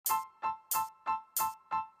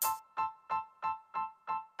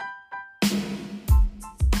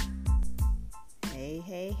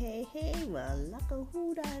Hey, well, look at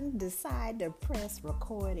who done decide to press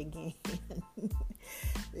record again.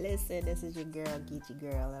 Listen, this is your girl, Geechee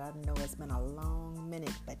Girl, and I know it's been a long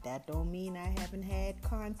minute, but that don't mean I haven't had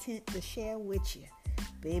content to share with you.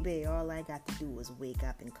 Baby, all I got to do is wake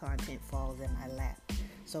up and content falls in my lap.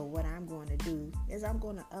 So what I'm going to do is I'm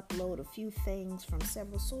going to upload a few things from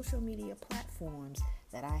several social media platforms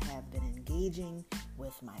that I have been engaging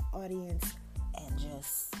with my audience and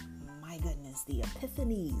just, my goodness, the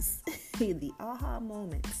epiphanies, the aha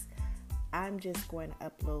moments. I'm just going to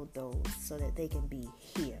upload those so that they can be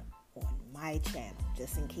here on my channel,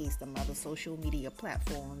 just in case the other social media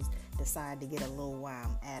platforms decide to get a little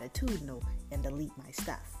attitudinal and delete my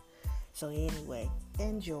stuff. So anyway,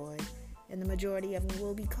 enjoy. And the majority of them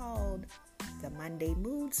will be called the Monday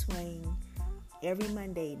Mood Swing. Every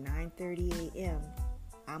Monday, 9:30 a.m.,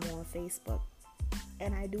 I'm on Facebook.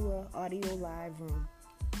 And I do a audio live room.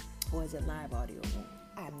 Or is it live audio room?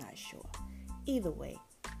 I'm not sure. Either way,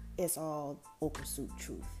 it's all Okra Soup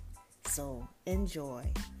truth. So enjoy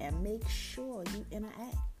and make sure you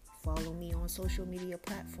interact. Follow me on social media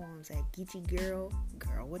platforms at Geechee Girl,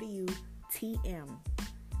 what are you, TM.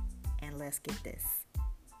 And let's get this.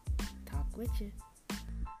 Talk with you.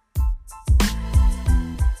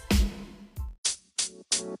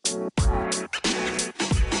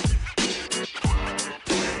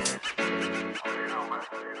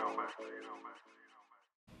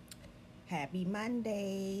 Happy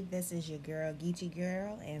Monday. This is your girl, Geechee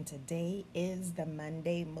Girl, and today is the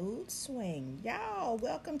Monday Mood Swing. Y'all,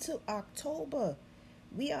 welcome to October.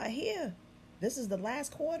 We are here. This is the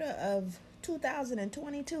last quarter of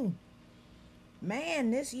 2022.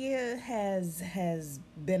 Man, this year has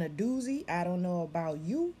been a doozy. I don't know about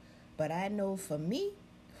you, but I know for me,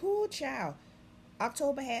 whoo child,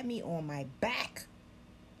 October had me on my back.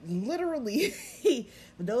 Literally.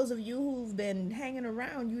 For those of you who've been hanging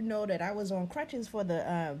around, you know that I was on crutches for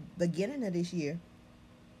the beginning of this year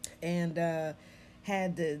and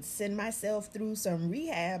had to send myself through some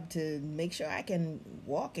rehab to make sure I can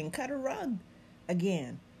walk and cut a rug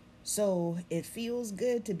again. So it feels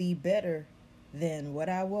good to be better than what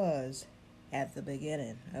I was at the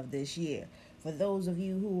beginning of this year. For those of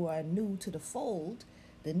you who are new to the fold,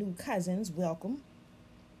 the new cousins, welcome.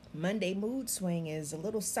 Monday Mood Swing is a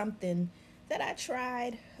little something that I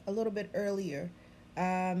tried a little bit earlier,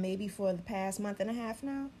 maybe for the past month and a half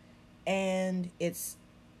now. And it's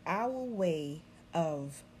our way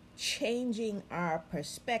of changing our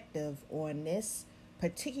perspective on this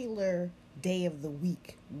particular day of the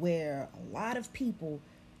week where a lot of people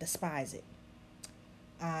despise it.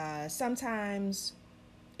 Sometimes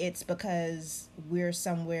it's because we're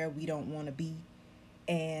somewhere we don't want to be.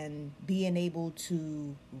 And being able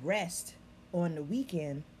to rest on the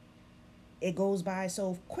weekend, it goes by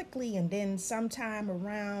so quickly. And then sometime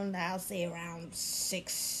around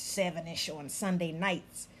 6, 7-ish on Sunday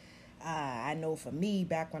nights, I know for me,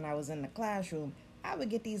 back when I was in the classroom, I would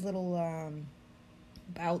get these little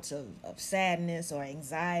bouts of sadness or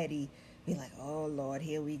anxiety. Be like, oh Lord,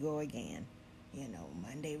 here we go again.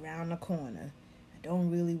 Monday round the corner. I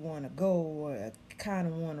don't really want to go, or kind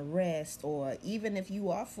of want to rest, or even if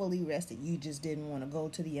you are fully rested, you just didn't want to go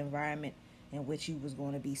to the environment in which you was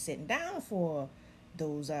going to be sitting down for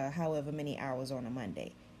those however many hours on a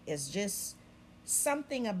Monday. It's just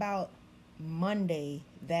something about Monday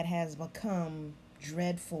that has become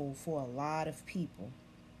dreadful for a lot of people.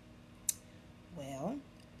 Well,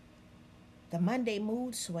 the Monday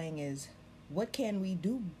Mood Swing is, what can we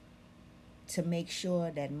do to make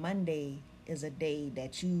sure that Monday is a day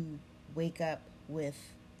that you wake up with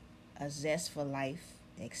a zest for life,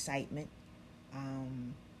 excitement,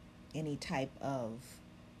 any type of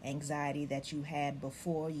anxiety that you had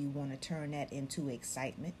before, you want to turn that into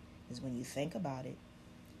excitement, is when you think about it.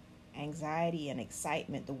 Anxiety and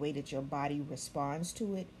excitement, the way that your body responds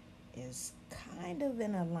to it, is kind of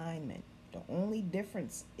in alignment. The only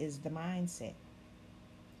difference is the mindset.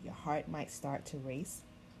 Your heart might start to race.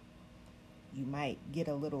 You might get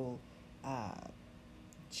a little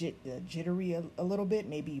jittery a little bit.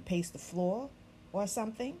 Maybe you pace the floor or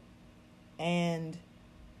something. And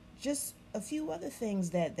just a few other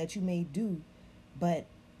things that you may do, but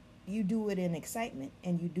you do it in excitement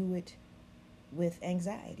and you do it with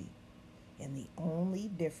anxiety. And the only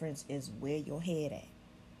difference is where your head at.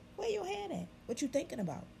 Where your head at? What you thinking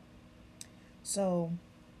about? So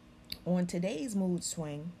on today's mood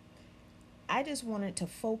swing, I just wanted to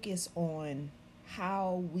focus on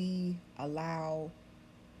how we allow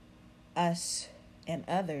us and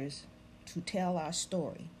others to tell our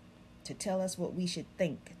story, to tell us what we should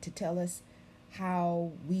think, to tell us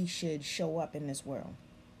how we should show up in this world.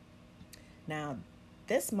 Now,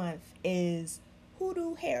 this month is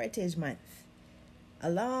Hoodoo Heritage Month,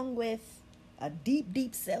 along with a deep,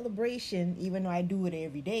 deep celebration, even though I do it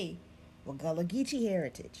every day, with Gullah Geechee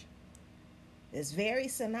Heritage. It's very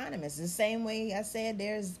synonymous. The same way I said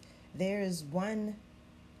there's one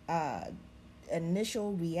uh,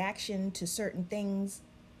 initial reaction to certain things,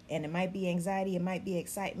 and it might be anxiety, it might be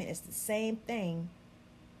excitement. It's the same thing,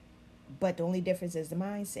 but the only difference is the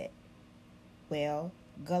mindset. Well,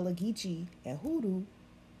 Gullah Geechee and Hoodoo,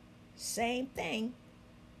 same thing,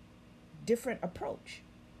 different approach.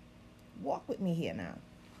 Walk with me here now.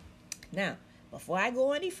 Now, before I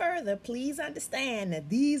go any further, please understand that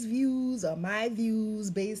these views are my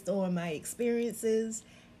views based on my experiences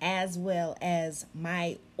as well as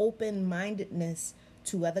my open-mindedness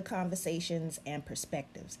to other conversations and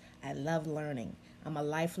perspectives. I love learning. I'm a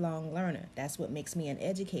lifelong learner. That's what makes me an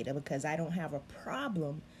educator, because I don't have a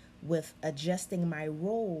problem with adjusting my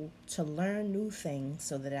role to learn new things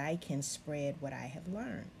so that I can spread what I have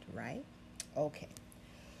learned, right? Okay.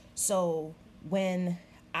 So when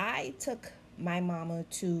I took my mama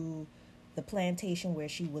to the plantation where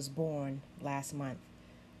she was born last month,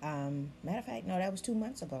 matter of fact, no, that was 2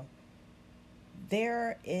 months ago.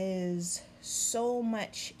 There is so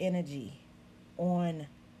much energy on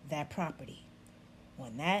that property,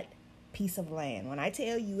 on that piece of land. When I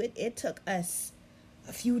tell you it took us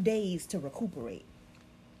a few days to recuperate,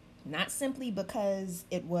 not simply because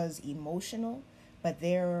it was emotional, but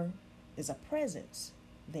there is a presence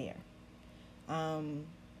there.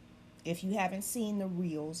 If you haven't seen the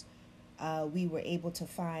reels, we were able to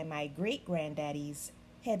find my great-granddaddy's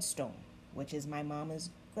headstone, which is my mama's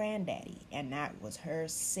granddaddy, and that was her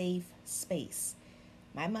safe space.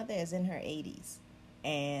 My mother is in her 80s,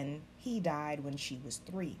 and he died when she was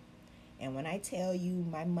 3. And when I tell you,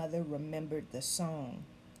 my mother remembered the song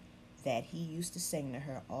that he used to sing to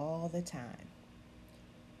her all the time.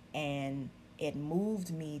 And it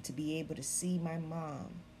moved me to be able to see my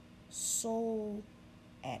mom so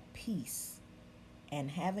at peace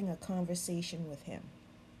and having a conversation with him.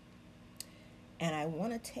 And I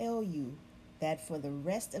want to tell you that for the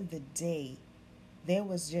rest of the day, there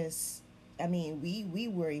was just, we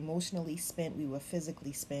were emotionally spent, we were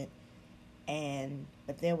physically spent,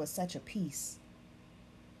 but there was such a peace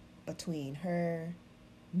between her,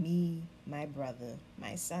 me, my brother,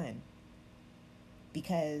 my son,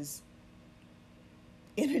 because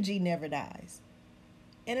energy never dies.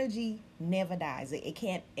 Energy never dies. It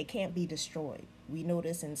can't be destroyed. We know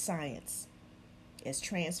this in science. It's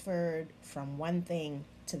transferred from one thing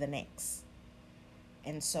to the next.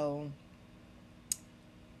 And so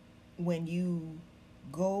when you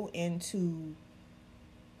go into,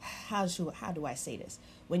 how do I say this?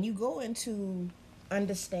 When you go into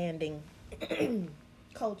understanding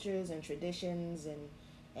cultures and traditions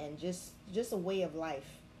and just a way of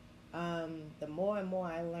life, the more and more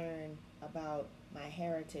I learn about my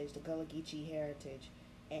heritage, the Gullah Geechee heritage,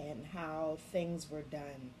 and how things were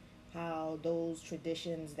done, how those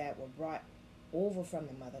traditions that were brought over from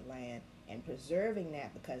the motherland, and preserving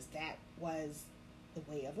that, because that was the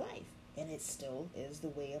way of life, and it still is the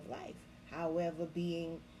way of life. However,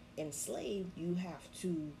 being enslaved, you have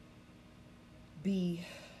to be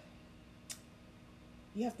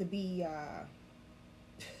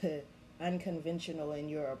unconventional in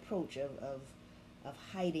your approach of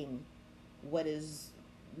hiding what is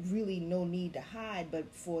really no need to hide, but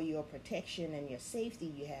for your protection and your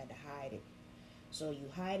safety, you had to hide it. So you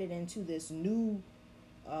hide it into this new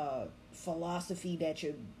philosophy that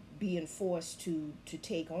you're being forced to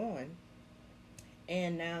take on,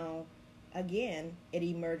 and now again it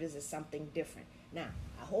emerges as something different. Now,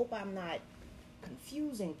 I hope I'm not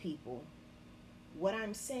confusing people. What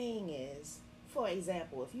I'm saying is, for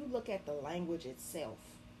example, if you look at the language itself,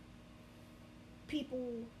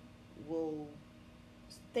 people will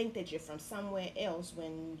think that you're from somewhere else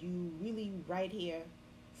when you really right here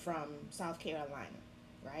from South Carolina,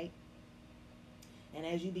 right? And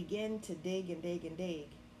as you begin to dig and dig and dig,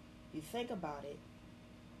 you think about it,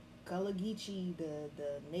 Gullah Geechee, the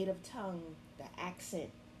native tongue, the accent,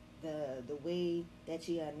 the way that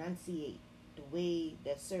you enunciate, the way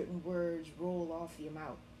that certain words roll off your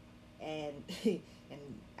mouth. And and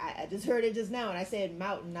I just heard it just now, and I said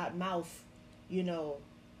mountain, not mouth,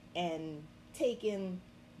 and taking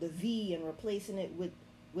the V and replacing it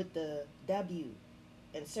with the W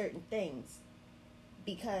and certain things,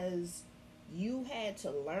 because you had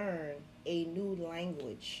to learn a new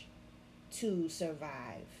language to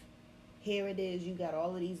survive. Here it is, you got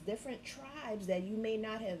all of these different tribes that you may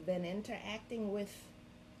not have been interacting with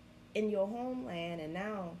in your homeland, and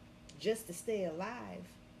now just to stay alive,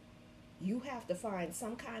 You have to find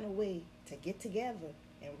some kind of way to get together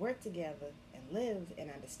and work together and live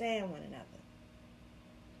and understand one another.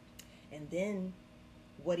 And then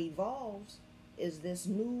what evolves is this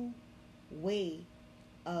new way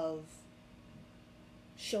of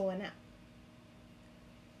showing up.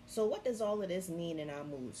 So what does all of this mean in our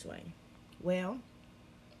mood swing? Well,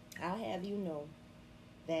 I'll have you know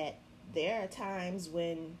that there are times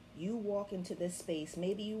when you walk into this space,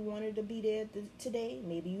 maybe you wanted to be there today,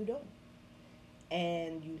 maybe you don't.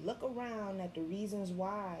 And you look around at the reasons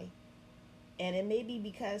why, and it may be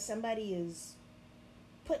because somebody is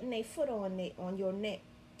putting their foot on your neck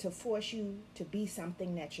to force you to be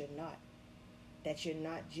something that you're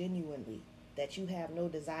not genuinely, that you have no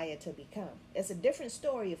desire to become. It's a different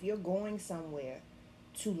story if you're going somewhere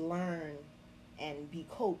to learn and be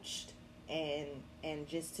coached and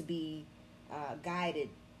just to be guided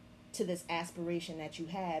to this aspiration that you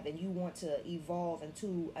have, and you want to evolve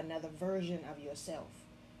into another version of yourself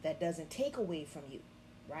that doesn't take away from you,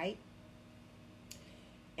 right?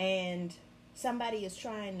 And somebody is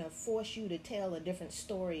trying to force you to tell a different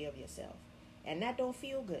story of yourself, and that don't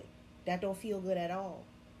feel good. That don't feel good at all.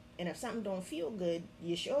 And if something don't feel good,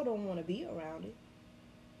 you sure don't want to be around it.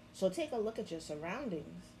 So take a look at your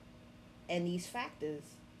surroundings and these factors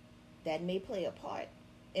that may play a part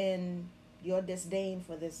in your disdain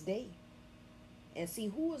for this day, and see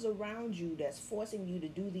who is around you that's forcing you to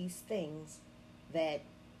do these things that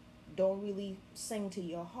don't really sing to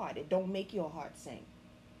your heart. It don't make your heart sing.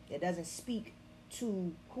 It doesn't speak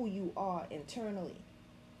to who you are internally.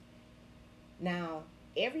 Now,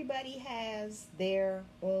 everybody has their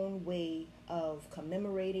own way of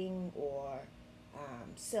commemorating or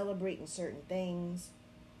celebrating certain things,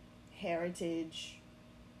 heritage,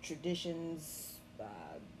 traditions,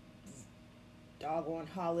 doggone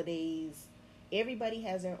holidays. Everybody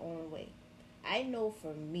has their own way. I know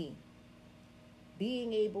for me,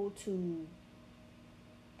 being able to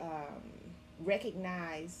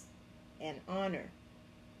recognize and honor,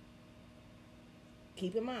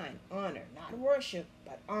 keep in mind, honor, not worship,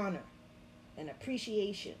 but honor and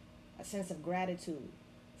appreciation, a sense of gratitude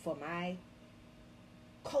for my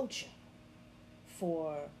culture,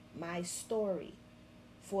 for my story,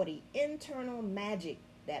 for the internal magic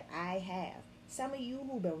that I have. Some of you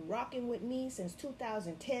who've been rocking with me since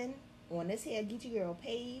 2010 on this here Geechee Girl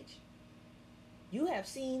page, you have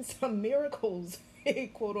seen some miracles,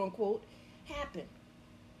 quote unquote, happen.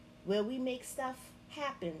 Where we make stuff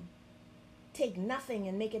happen, take nothing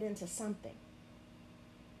and make it into something.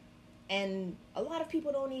 And a lot of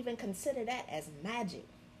people don't even consider that as magic.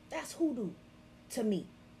 That's hoodoo to me.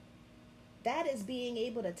 That is being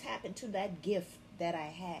able to tap into that gift that I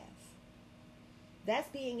have. That's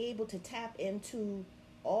being able to tap into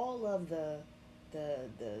all of the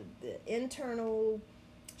internal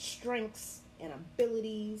strengths and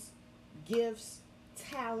abilities, gifts,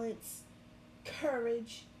 talents,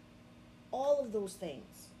 courage, all of those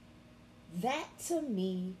things. That to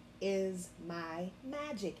me is my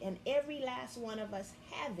magic, and every last one of us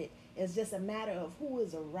have it. It's just a matter of who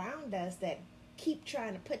is around us that keep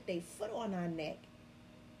trying to put their foot on our neck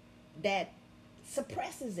that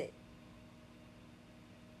suppresses it.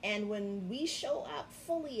 And when we show up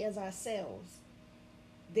fully as ourselves,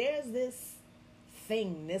 there's this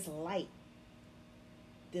thing, this light,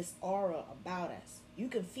 this aura about us. You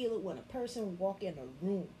can feel it when a person walk in a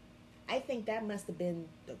room. I think that must have been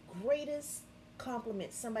the greatest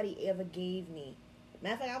compliment somebody ever gave me.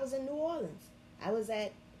 Matter of fact, I was in New Orleans. I was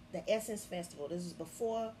at the Essence Festival. This is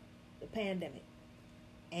before the pandemic.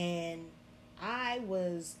 And I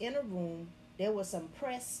was in a room. There were some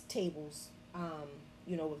press tables,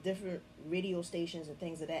 with different radio stations and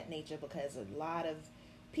things of that nature, because a lot of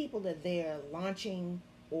people are there launching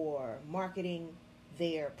or marketing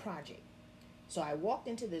their project. So I walked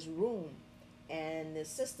into this room, and the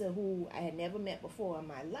sister who I had never met before in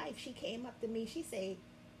my life, she came up to me. She said,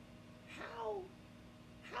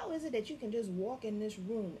 how is it that you can just walk in this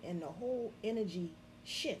room and the whole energy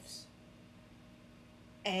shifts?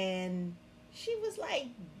 And she was like,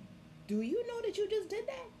 do you know that you just did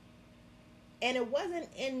that? And it wasn't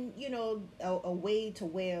in, a way to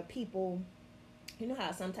where people, you know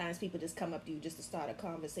how sometimes people just come up to you just to start a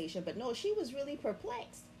conversation. But no, she was really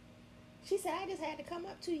perplexed. She said, I just had to come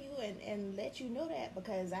up to you and let you know that,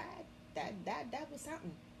 because that was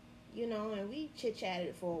something, and we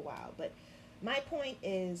chit-chatted for a while. But my point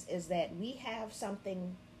is that we have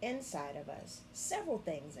something inside of us, several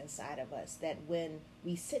things inside of us, that when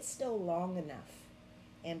we sit still long enough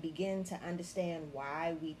and begin to understand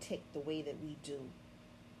why we tick the way that we do,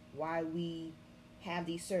 why we have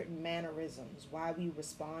these certain mannerisms, why we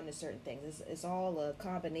respond to certain things. It's all a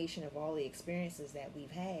combination of all the experiences that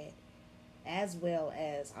we've had, as well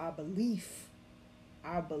as our belief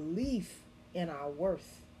in our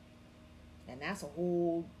worth. And that's a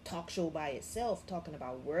whole talk show by itself, talking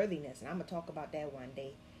about worthiness. And I'm going to talk about that one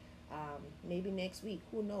day. Maybe next week.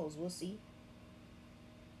 Who knows? We'll see.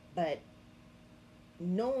 But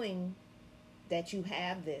knowing that you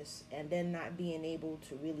have this and then not being able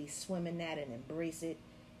to really swim in that and embrace it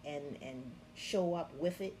and show up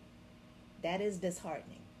with it, that is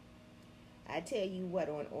disheartening. I tell you what,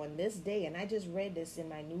 on this day, and I just read this in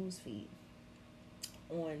my news feed,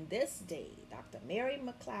 on this day, Dr. Mary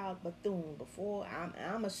McLeod Bethune,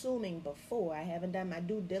 I'm assuming before, I haven't done my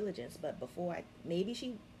due diligence, but before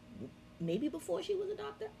maybe before she was a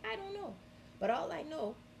doctor, I don't know. But all I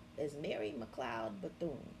know is Mary McLeod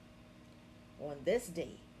Bethune, on this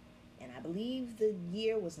day, and I believe the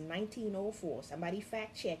year was 1904. Somebody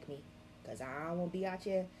fact check me, because I won't be out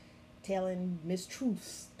here telling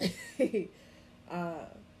mistruths.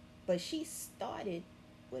 But she started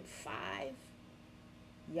with 5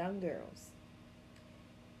 young girls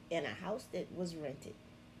in a house that was rented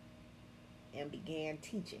and began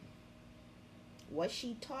teaching. What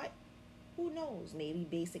she taught, who knows? Maybe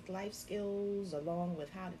basic life skills, along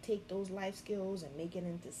with how to take those life skills and make it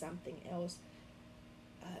into something else.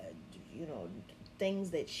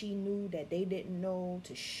 Things that she knew that they didn't know,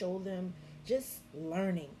 to show them, just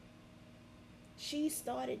learning. She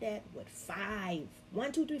started that with 5.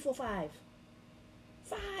 1, 2, 3, 4, 5.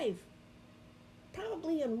 5.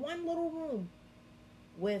 Probably in one little room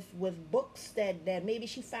with books that maybe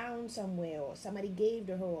she found somewhere, or somebody gave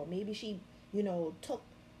to her, or maybe she, took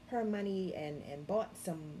her money and bought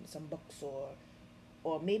some books,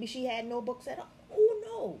 or maybe she had no books at all. Who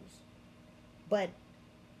knows? But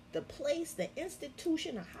the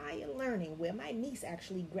institution of higher learning where my niece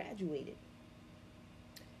actually graduated,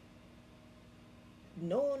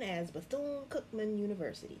 known as Bethune-Cookman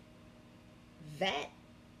University, that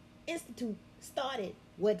institute started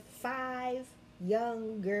with 5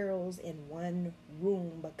 young girls in one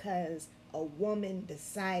room because a woman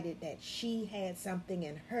decided that she had something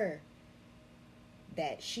in her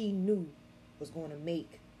that she knew was going to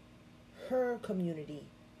make her community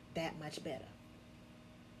that much better.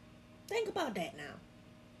 Think about that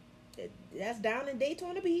now. That's down in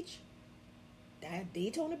Daytona Beach,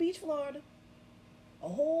 Florida. A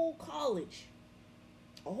whole college,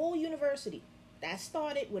 a whole university that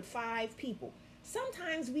started with 5 people.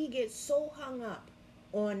 Sometimes we get so hung up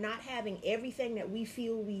on not having everything that we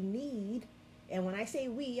feel we need. And when I say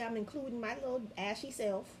we, I'm including my little ashy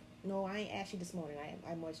self. No, I ain't ashy this morning.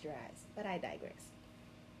 I moisturize, but I digress.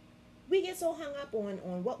 We get so hung up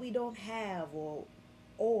on what we don't have, or,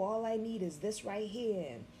 oh, all I need is this right here.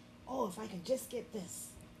 And, oh, if I could just get this.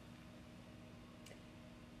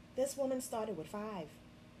 This woman started with 5.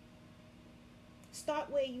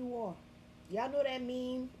 Start where you are. Y'all know that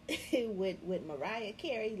meme with Mariah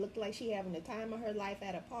Carey? Looked like she having the time of her life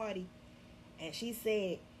at a party. And she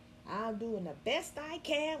said, I'm doing the best I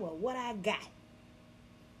can with what I got.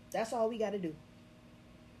 That's all we got to do.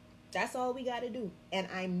 That's all we got to do. And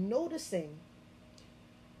I'm noticing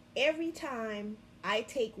every time I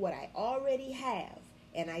take what I already have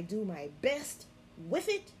and I do my best with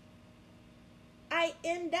it, I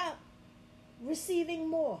end up receiving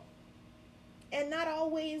more. And not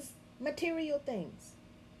always material things.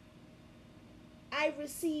 I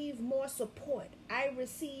receive more support. I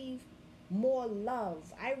receive more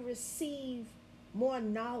love. I receive more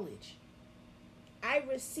knowledge. I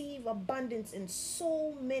receive abundance in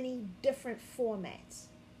so many different formats.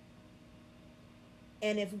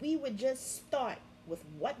 And if we would just start with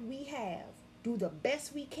what we have, do the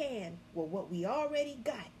best we can with what we already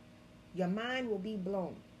got, your mind will be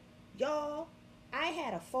blown. Y'all, I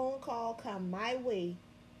had a phone call come my way.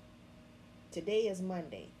 Today is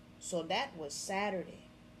Monday. So that was Saturday.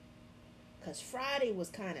 Because Friday was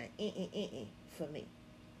kind of for me.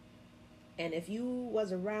 And if you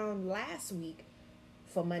was around last week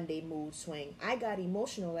for Monday Mood Swing, I got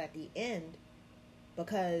emotional at the end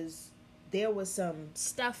because there was some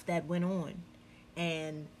stuff that went on.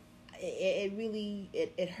 And it really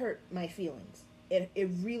hurt my feelings. It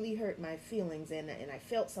really hurt my feelings, and I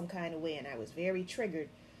felt some kind of way, and I was very triggered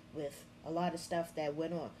with a lot of stuff that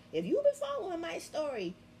went on. If you've been following my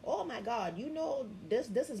story, oh my God, you know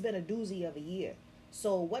this has been a doozy of a year.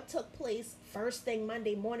 So what took place first thing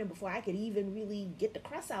Monday morning before I could even really get the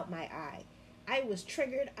crust out my eye, I was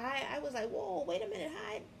triggered. I was like, whoa, wait a minute,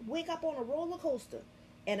 I wake up on a roller coaster.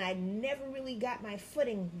 And I never really got my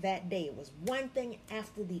footing that day. It was one thing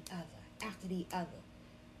after the other,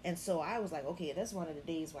 And so I was like, okay, that's one of the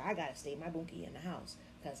days where I gotta stay my bunkie in the house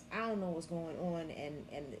because I don't know what's going on,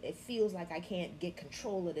 and it feels like I can't get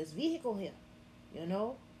control of this vehicle here. You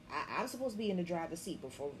know, I'm supposed to be in the driver's seat,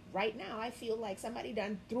 but for right now, I feel like somebody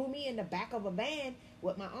done threw me in the back of a van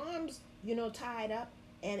with my arms, tied up,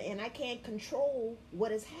 and I can't control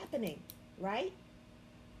what is happening, right?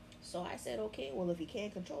 So I said, okay, well, if you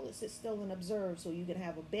can't control it, sit still and observe so you can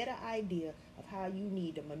have a better idea of how you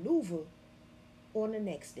need to maneuver on the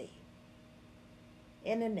next day,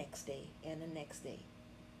 and the next day, and the next day.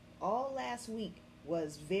 All last week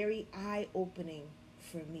was very eye-opening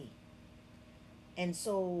for me. And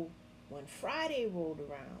so when Friday rolled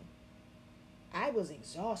around, I was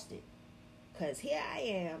exhausted because here I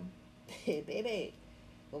am, baby.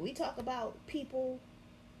 When we talk about people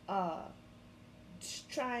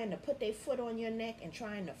trying to put their foot on your neck and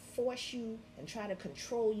trying to force you and try to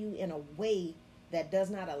control you in a way that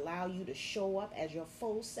does not allow you to show up as your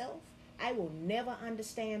full self, I will never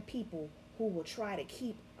understand people who will try to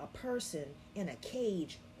keep a person in a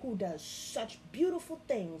cage who does such beautiful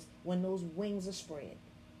things when those wings are spread.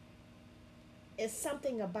 It's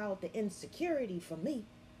something about the insecurity for me.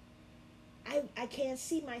 I can't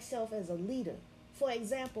see myself as a leader. For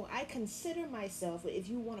example, I consider myself, if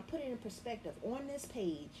you want to put it in perspective, on this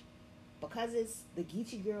page, because it's the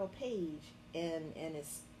Geechee Girl page, and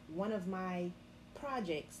it's one of my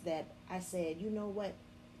projects that I said, you know what,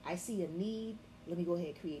 I see a need, let me go ahead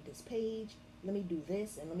and create this page, let me do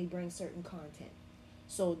this, and let me bring certain content.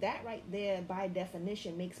 So that right there, by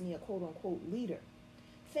definition, makes me a quote-unquote leader.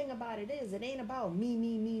 Thing about it is, it ain't about me,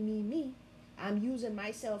 me, me, me, me. I'm using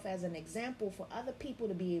myself as an example for other people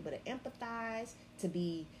to be able to empathize, to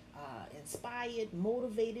be inspired,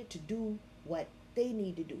 motivated to do what they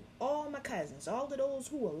need to do. All my cousins, all of those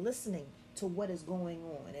who are listening to what is going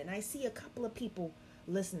on. And I see a couple of people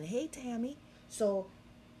listening. Hey, Tammy. So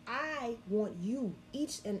I want you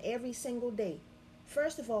each and every single day.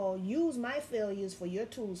 First of all, use my failures for your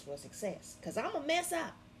tools for success. Because I'm a mess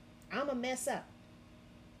up. I'm a mess up.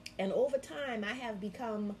 And over time, I have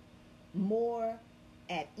become more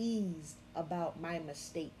at ease about my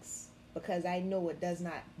mistakes because I know it does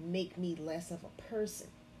not make me less of a person.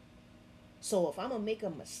 So if I'm going to make a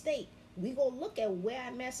mistake, we go look at where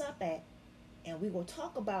I mess up at, and we go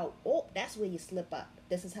talk about, oh, that's where you slip up.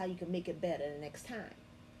 This is how you can make it better the next time.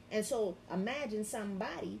 And so imagine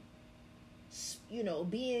somebody,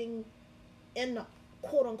 being in the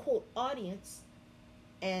quote-unquote audience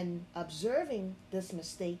and observing this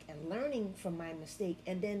mistake and learning from my mistake,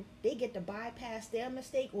 and then they get to bypass their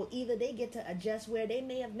mistake, or either they get to adjust where they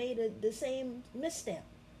may have made the same misstep.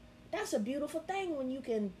 That's a beautiful thing when you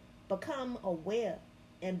can become aware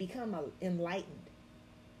and become enlightened.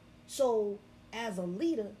 So as a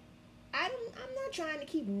leader, I'm not trying to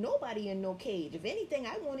keep nobody in no cage. If anything,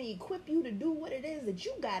 I want to equip you to do what it is that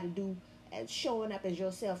you got to do as showing up as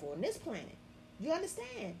yourself on this planet. You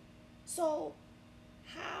understand? So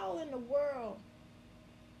how in the world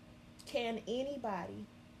can anybody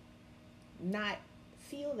not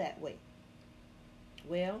feel that way?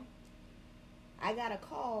 Well, I got a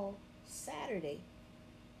call Saturday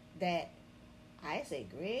that I say,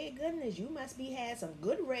 great goodness, you must be had some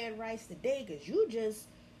good red rice today, because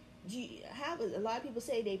a lot of people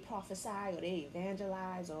say they prophesy or they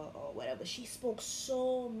evangelize or whatever. She spoke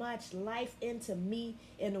so much life into me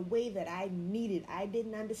in a way that I needed. I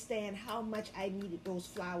didn't understand how much I needed those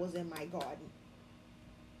flowers in my garden.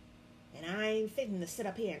 And I ain't fitting to sit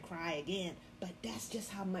up here and cry again, but that's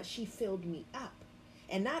just how much she filled me up.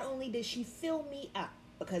 And not only did she fill me up,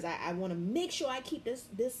 because I want to make sure I keep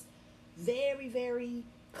this very, very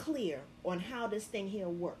clear on how this thing here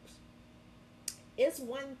works. It's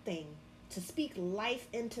one thing to speak life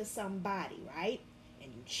into somebody, right?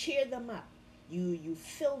 And you cheer them up. You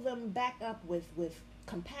fill them back up with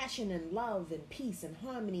compassion and love and peace and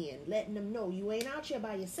harmony, and letting them know you ain't out here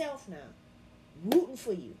by yourself now. Rooting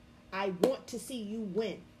for you. I want to see you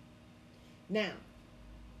win. Now,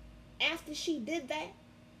 after she did that,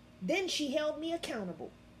 then she held me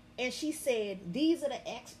accountable. And she said, these are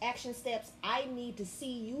the action steps I need to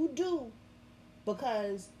see you do,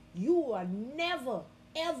 because you are never,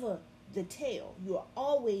 ever the tail. You are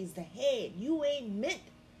always the head. You ain't meant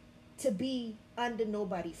to be under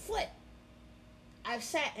nobody's foot. I've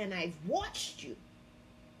sat and I've watched you.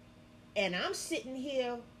 And I'm sitting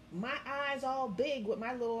here, my eyes all big with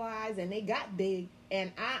my little eyes, and they got big.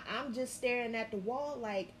 And I'm just staring at the wall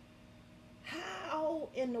like, how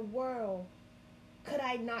in the world could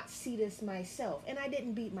I not see this myself? And I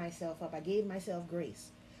didn't beat myself up. I gave myself grace.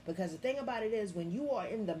 Because the thing about it is, when you are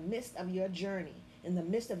in the midst of your journey, in the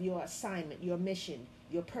midst of your assignment, your mission,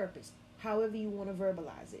 your purpose, however you want to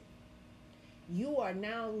verbalize it. You are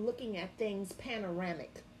now looking at things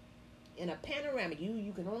panoramic. In a panoramic,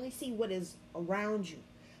 you can only see what is around you.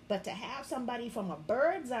 But to have somebody from a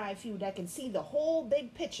bird's eye view that can see the whole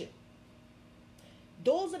big picture,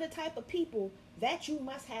 those are the type of people that you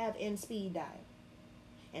must have in speed dial.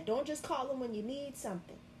 And don't just call them when you need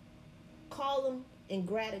something. Call them in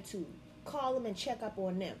gratitude. Call them and check up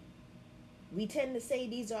on them. We tend to say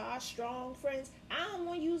these are our strong friends. I don't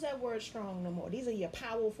want to use that word strong no more. These are your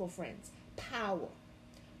powerful friends. Power.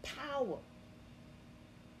 Power.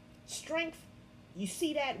 Strength. You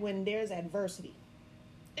see that when there's adversity.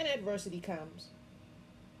 And adversity comes.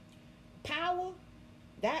 Power.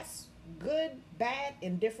 That's good, bad,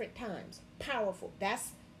 in different times. Powerful.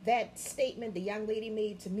 That's that statement the young lady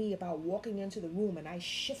made to me about walking into the room and I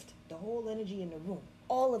shift the whole energy in the room.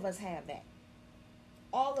 All of us have that.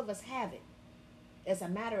 All of us have it. It's a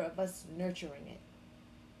matter of us nurturing it.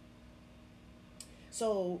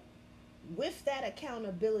 So with that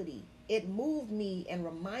accountability, it moved me and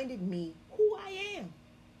reminded me who I am.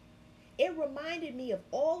 It reminded me of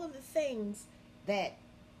all of the things that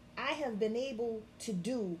I have been able to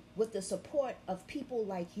do with the support of people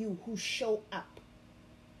like you who show up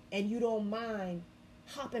and you don't mind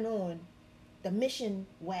hopping on the mission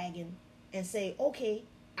wagon and say, okay,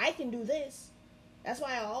 I can do this. That's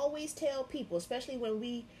why I always tell people, especially when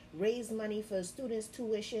we raise money for students'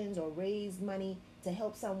 tuitions or raise money to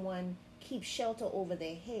help someone keep shelter over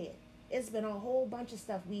their head. It's been a whole bunch of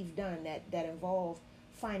stuff we've done that involve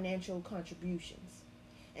financial contributions.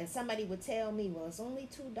 And somebody would tell me, well, it's only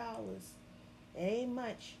 $2. It ain't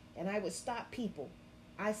much. And I would stop people.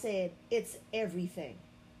 I said, it's everything.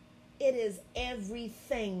 It is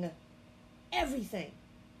everything. Everything.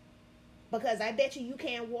 Because I bet you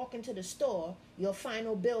can't walk into the store, your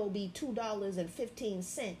final bill be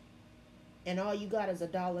 $2.15, and all you got is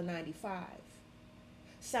 $1.95.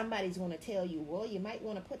 Somebody's going to tell you, well, you might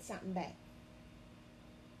want to put something back.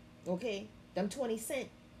 Okay? Them 20 cents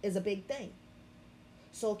is a big thing.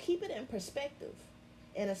 So keep it in perspective.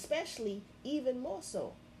 And especially, even more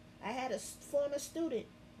so, I had a former student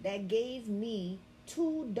that gave me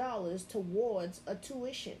 $2 towards a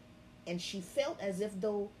tuition. And she felt as if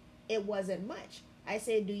though it wasn't much. I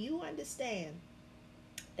said, do you understand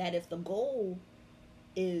that if the goal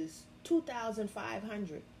is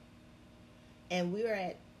 2,500 and we're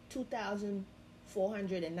at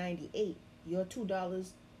 2,498, your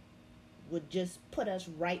 $2 would just put us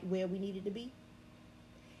right where we needed to be?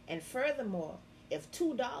 And furthermore, if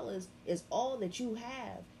 $2 is all that you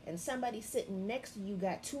have and somebody sitting next to you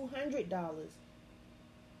got $200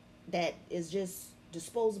 that is just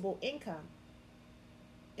disposable income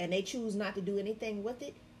and they choose not to do anything with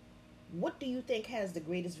it, what do you think has the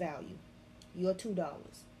greatest value? Your $2.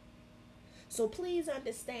 So please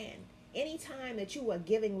understand, anytime that you are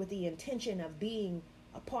giving with the intention of being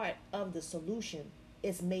a part of the solution,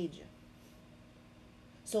 it's major.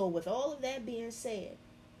 So with all of that being said,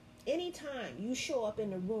 anytime you show up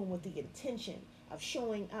in the room with the intention of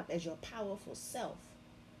showing up as your powerful self,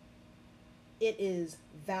 it is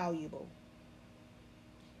valuable.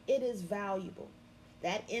 It is valuable.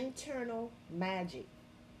 That internal magic,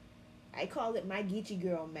 I call it my Geechee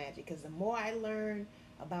girl magic, because the more I learn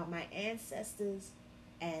about my ancestors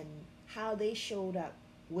and how they showed up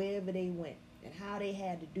wherever they went and how they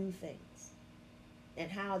had to do things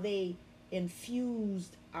and how they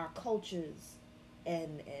infused our cultures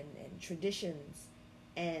and traditions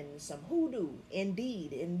and some hoodoo.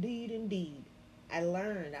 Indeed. I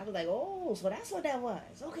learned. I was like, oh, so that's what that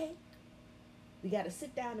was. Okay. We got to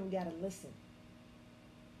sit down and we got to listen.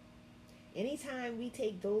 Anytime we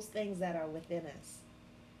take those things that are within us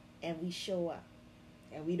and we show up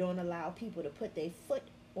and we don't allow people to put their foot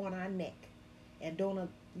on our neck and don't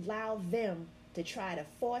allow them to try to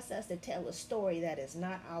force us to tell a story that is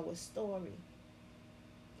not our story,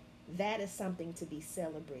 that is something to be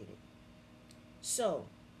celebrated. So,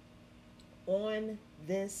 on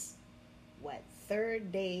this,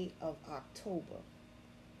 third day of October,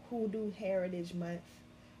 Hoodoo Heritage Month,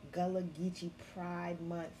 Gullah Geechee Pride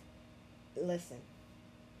Month, listen,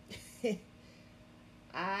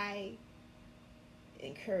 I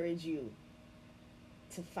encourage you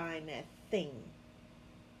to find that thing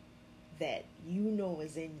that you know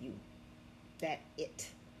is in you, that it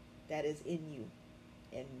that is in you,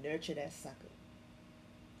 and nurture that sucker.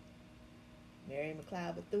 Mary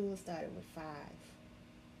McLeod Bethune started with 5.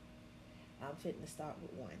 I'm fitting to start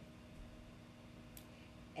with 1.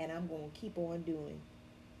 And I'm going to keep on doing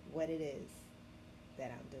what it is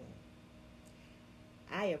that I'm doing.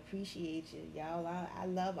 I appreciate you, y'all. I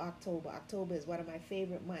love October. October is one of my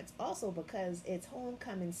favorite months. Also because it's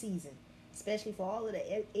homecoming season. especially for all of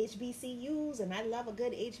the HBCUs, and I love a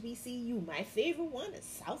good HBCU. My favorite one is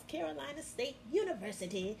South Carolina State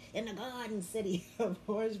University in the Garden City of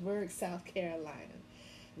Orangeburg, South Carolina.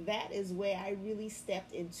 That is where I really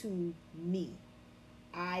stepped into me.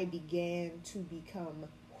 I began to become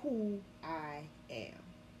who I am.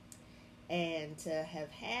 And to have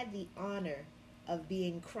had the honor of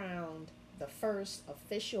being crowned the first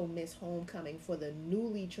official Miss Homecoming for the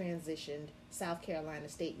newly transitioned South Carolina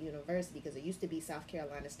State University, because it used to be South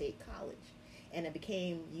Carolina State College, and it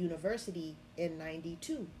became university in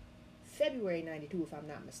 92, February 92 if I'm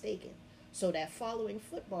not mistaken. So that following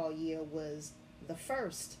football year was the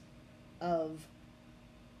first of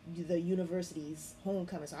the university's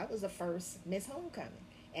homecoming. So I was the first Miss Homecoming.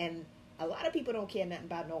 And a lot of people don't care nothing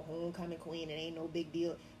about no homecoming queen. It ain't no big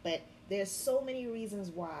deal. But there's so many reasons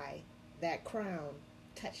why that crown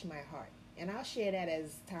touched my heart. And I'll share that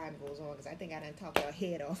as time goes on, because I think I done talked our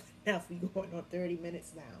head off enough. We're going on 30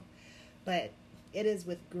 minutes now. But it is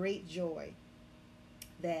with great joy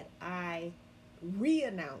that I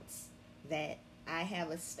re-announce that I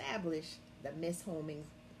have established the Miss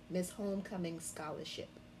Homecoming Scholarship.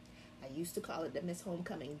 I used to call it the Miss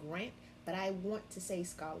Homecoming Grant, but I want to say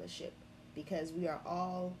scholarship, because we are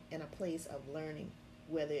all in a place of learning,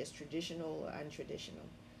 whether it's traditional or untraditional.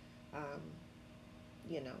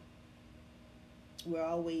 You know, we're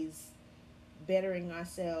always bettering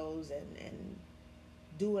ourselves and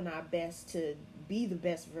doing our best to be the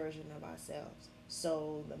best version of ourselves.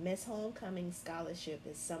 So the Miss Homecoming Scholarship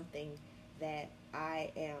is something that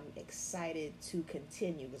I am excited to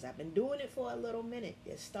continue, because I've been doing it for a little minute.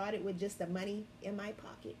 It started with just the money in my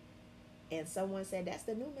pocket. And someone said, that's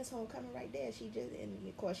the new Miss Homecoming right there. She just, and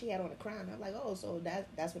of course she had on a crown. I'm like, oh, so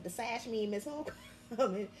that's what the sash mean, Miss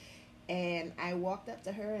Homecoming. And I walked up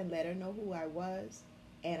to her and let her know who I was.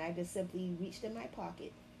 And I just simply reached in my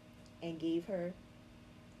pocket and gave her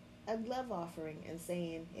a love offering and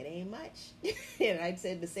saying, it ain't much. And I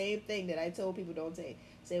said the same thing that I told people don't say.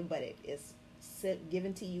 Said, but it's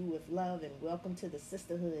given to you with love, and welcome to the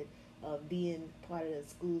sisterhood of being part of the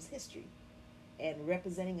school's history and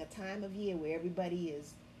representing a time of year where everybody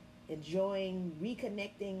is enjoying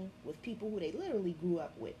reconnecting with people who they literally grew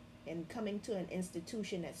up with, and coming to an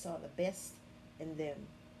institution that saw the best in them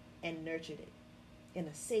and nurtured it in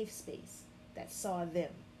a safe space that saw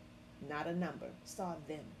them, not a number, saw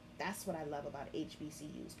them. That's what I love about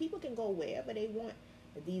HBCUs. People can go wherever they want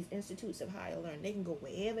at these institutes of higher learning. They can go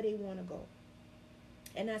wherever they want to go.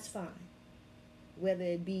 And that's fine. Whether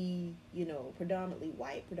it be, predominantly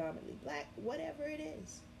white, predominantly black, whatever it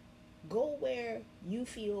is. Go where you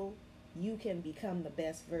feel you can become the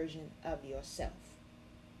best version of yourself.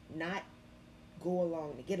 Not go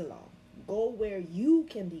along to get along. Go where you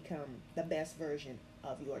can become the best version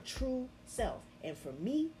of your true self. And for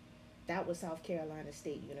me, that was South Carolina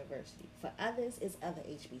State University. For others, it's other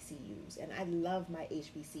HBCUs. And I love my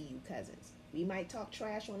HBCU cousins. We might talk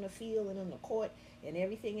trash on the field and on the court and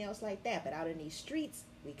everything else like that, but out in these streets,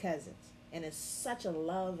 we cousins. And it's such a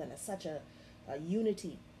love and it's such a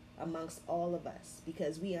unity amongst all of us,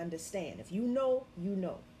 because we understand. If you know, you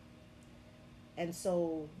know. And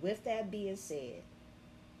so with that being said,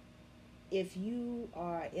 if you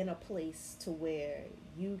are in a place to where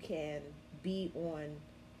you can be on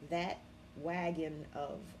that wagon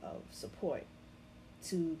of support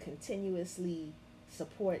to continuously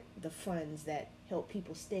support the funds that help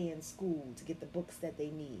people stay in school, to get the books that they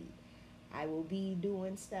need, I will be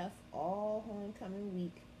doing stuff all homecoming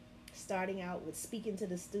week, starting out with speaking to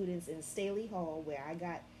the students in Staley Hall, where I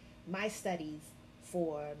got my studies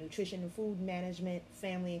for nutrition and food management,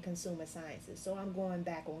 family and consumer sciences. So I'm going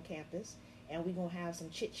back on campus, and we're going to have some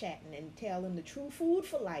chit-chatting and tell them the true food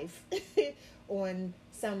for life on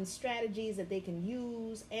some strategies that they can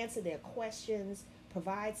use, answer their questions,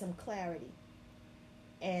 provide some clarity.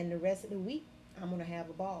 And the rest of the week, I'm going to have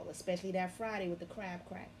a ball, especially that Friday with the crab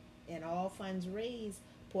crack. And all funds raised,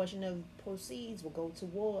 portion of proceeds will go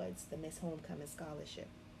towards the Miss Homecoming Scholarship.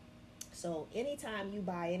 So anytime you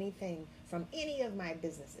buy anything from any of my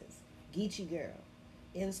businesses, Geechee Girl,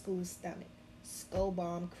 In School Stomach, Skull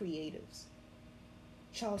Bomb Creatives,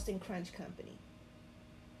 Charleston Crunch Company,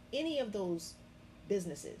 any of those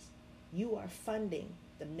businesses, you are funding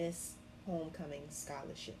the Miss Homecoming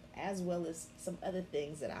Scholarship, as well as some other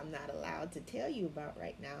things that I'm not allowed to tell you about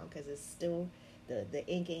right now, because it's still, the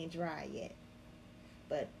ink ain't dry yet.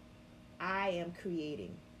 But I am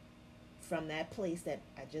creating from that place that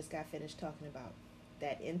I just got finished talking about,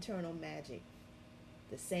 that internal magic.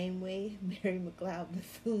 The same way Mary McLeod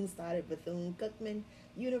Bethune started Bethune-Cookman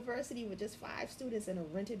University with just 5 students in a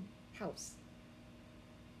rented house.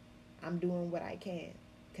 I'm doing what I can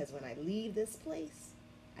Because when I leave this place,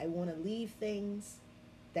 I want to leave things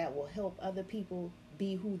that will help other people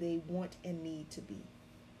be who they want and need to be.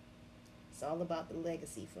 It's all about the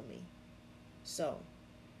legacy for me. So,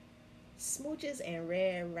 smooches and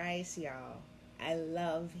red rice, y'all. I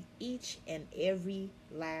love each and every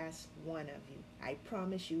last one of you. I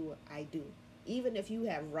promise you I do. Even if you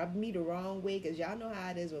have rubbed me the wrong way, because y'all know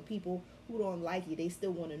how it is with people who don't like you, they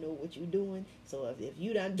still want to know what you're doing. So if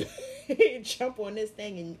you done jump on this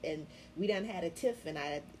thing and we done had a tiff and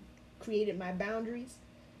I created my boundaries,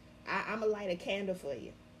 I'm going to light a candle for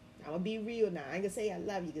you. I'm going to be real now. I ain't going to say I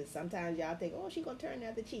love you, because sometimes y'all think, oh, she going to turn the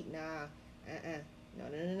other cheek. Nah,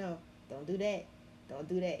 no. Don't do that. Don't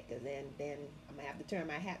do that, because then I'm going to have to turn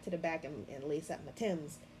my hat to the back and lace up my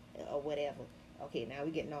Timbs or whatever. Okay, now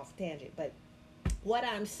we're getting off tangent. But what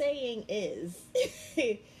I'm saying is,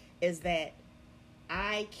 is that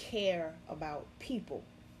I care about people.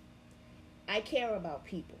 I care about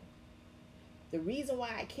people. The reason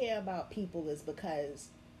why I care about people is because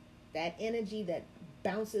that energy that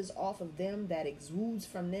bounces off of them, that exudes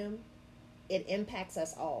from them, it impacts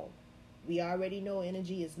us all. We already know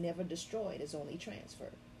energy is never destroyed, it's only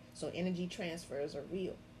transferred. So energy transfers are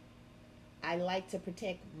real. I like to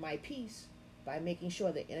protect my peace by making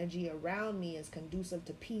sure the energy around me is conducive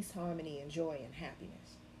to peace, harmony, and joy and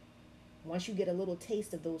happiness. Once you get a little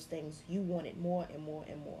taste of those things, you want it more and more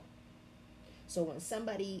and more. So when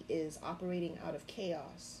somebody is operating out of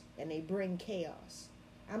chaos and they bring chaos,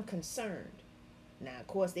 I'm concerned. Now, of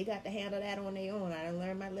course, they got to handle that on their own. I done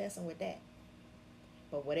learned my lesson with that.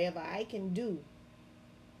 But whatever I can do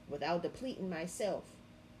without depleting myself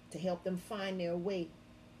to help them find their way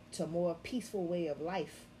to a more peaceful way of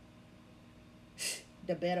life,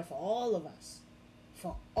 the better for all of us.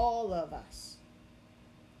 For all of us.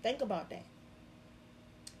 Think about that.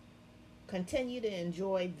 Continue to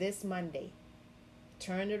enjoy this Monday.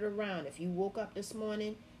 Turn it around. If you woke up this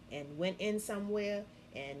morning and went in somewhere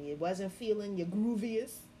and you wasn't feeling your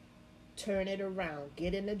grooviest, turn it around.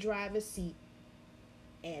 Get in the driver's seat.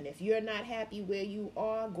 And if you're not happy where you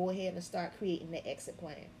are, go ahead and start creating the exit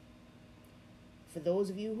plan. For those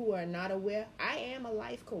of you who are not aware, I am a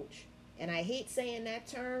life coach. And I hate saying that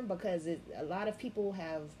term because a lot of people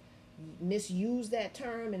have misused that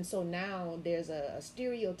term. And so now there's a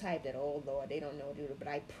stereotype that, oh, Lord, they don't know. But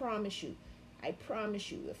I promise you,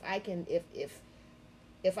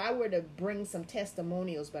 if I were to bring some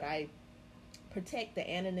testimonials, but I protect the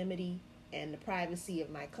anonymity and the privacy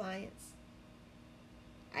of my clients,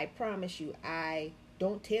 I promise you, I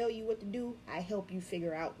don't tell you what to do. I help you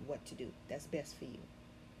figure out what to do. That's best for you.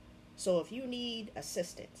 So if you need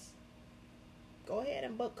assistance, go ahead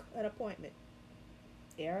and book an appointment.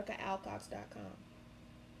 EricaAlcox.com.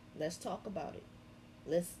 Let's talk about it.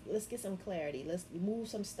 Let's get some clarity. Let's move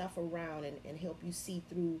some stuff around and help you see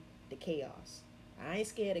through the chaos. I ain't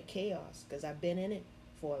scared of chaos because I've been in it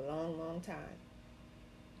for a long, long time.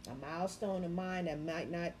 A milestone of mine that might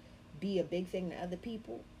not be a big thing to other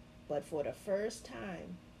people, but for the first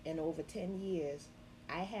time in over 10 years,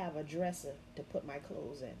 I have a dresser to put my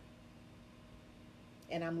clothes in.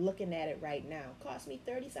 And I'm looking at it right now. It cost me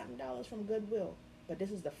 $30-something from Goodwill, but this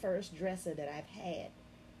is the first dresser that I've had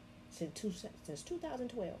since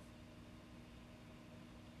 2012.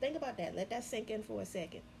 Think about that. Let that sink in for a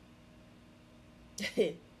second.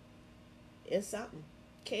 It's something.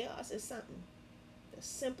 Chaos is something. The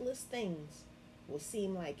simplest things will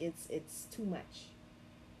seem like it's too much.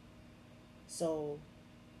 So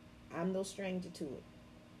I'm no stranger to it.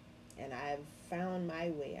 And I've found my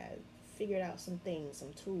way. I've figured out some things,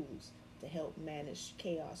 some tools to help manage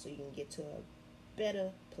chaos so you can get to a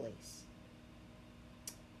better place.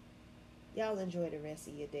 Y'all enjoy the rest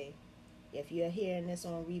of your day. If you're hearing this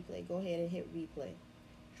on replay, go ahead and hit replay.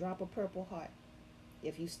 Drop a purple heart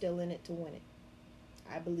if you're still in it to win it.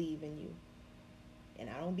 I believe in you. And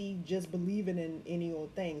I don't be just believing in any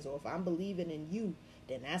old things. Or if I'm believing in you,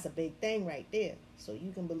 then that's a big thing right there. So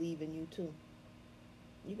you can believe in you too.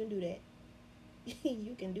 You can do that.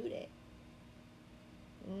 You can do that.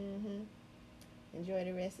 Enjoy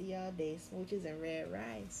the rest of y'all day. Smooches and red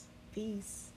rice. Peace.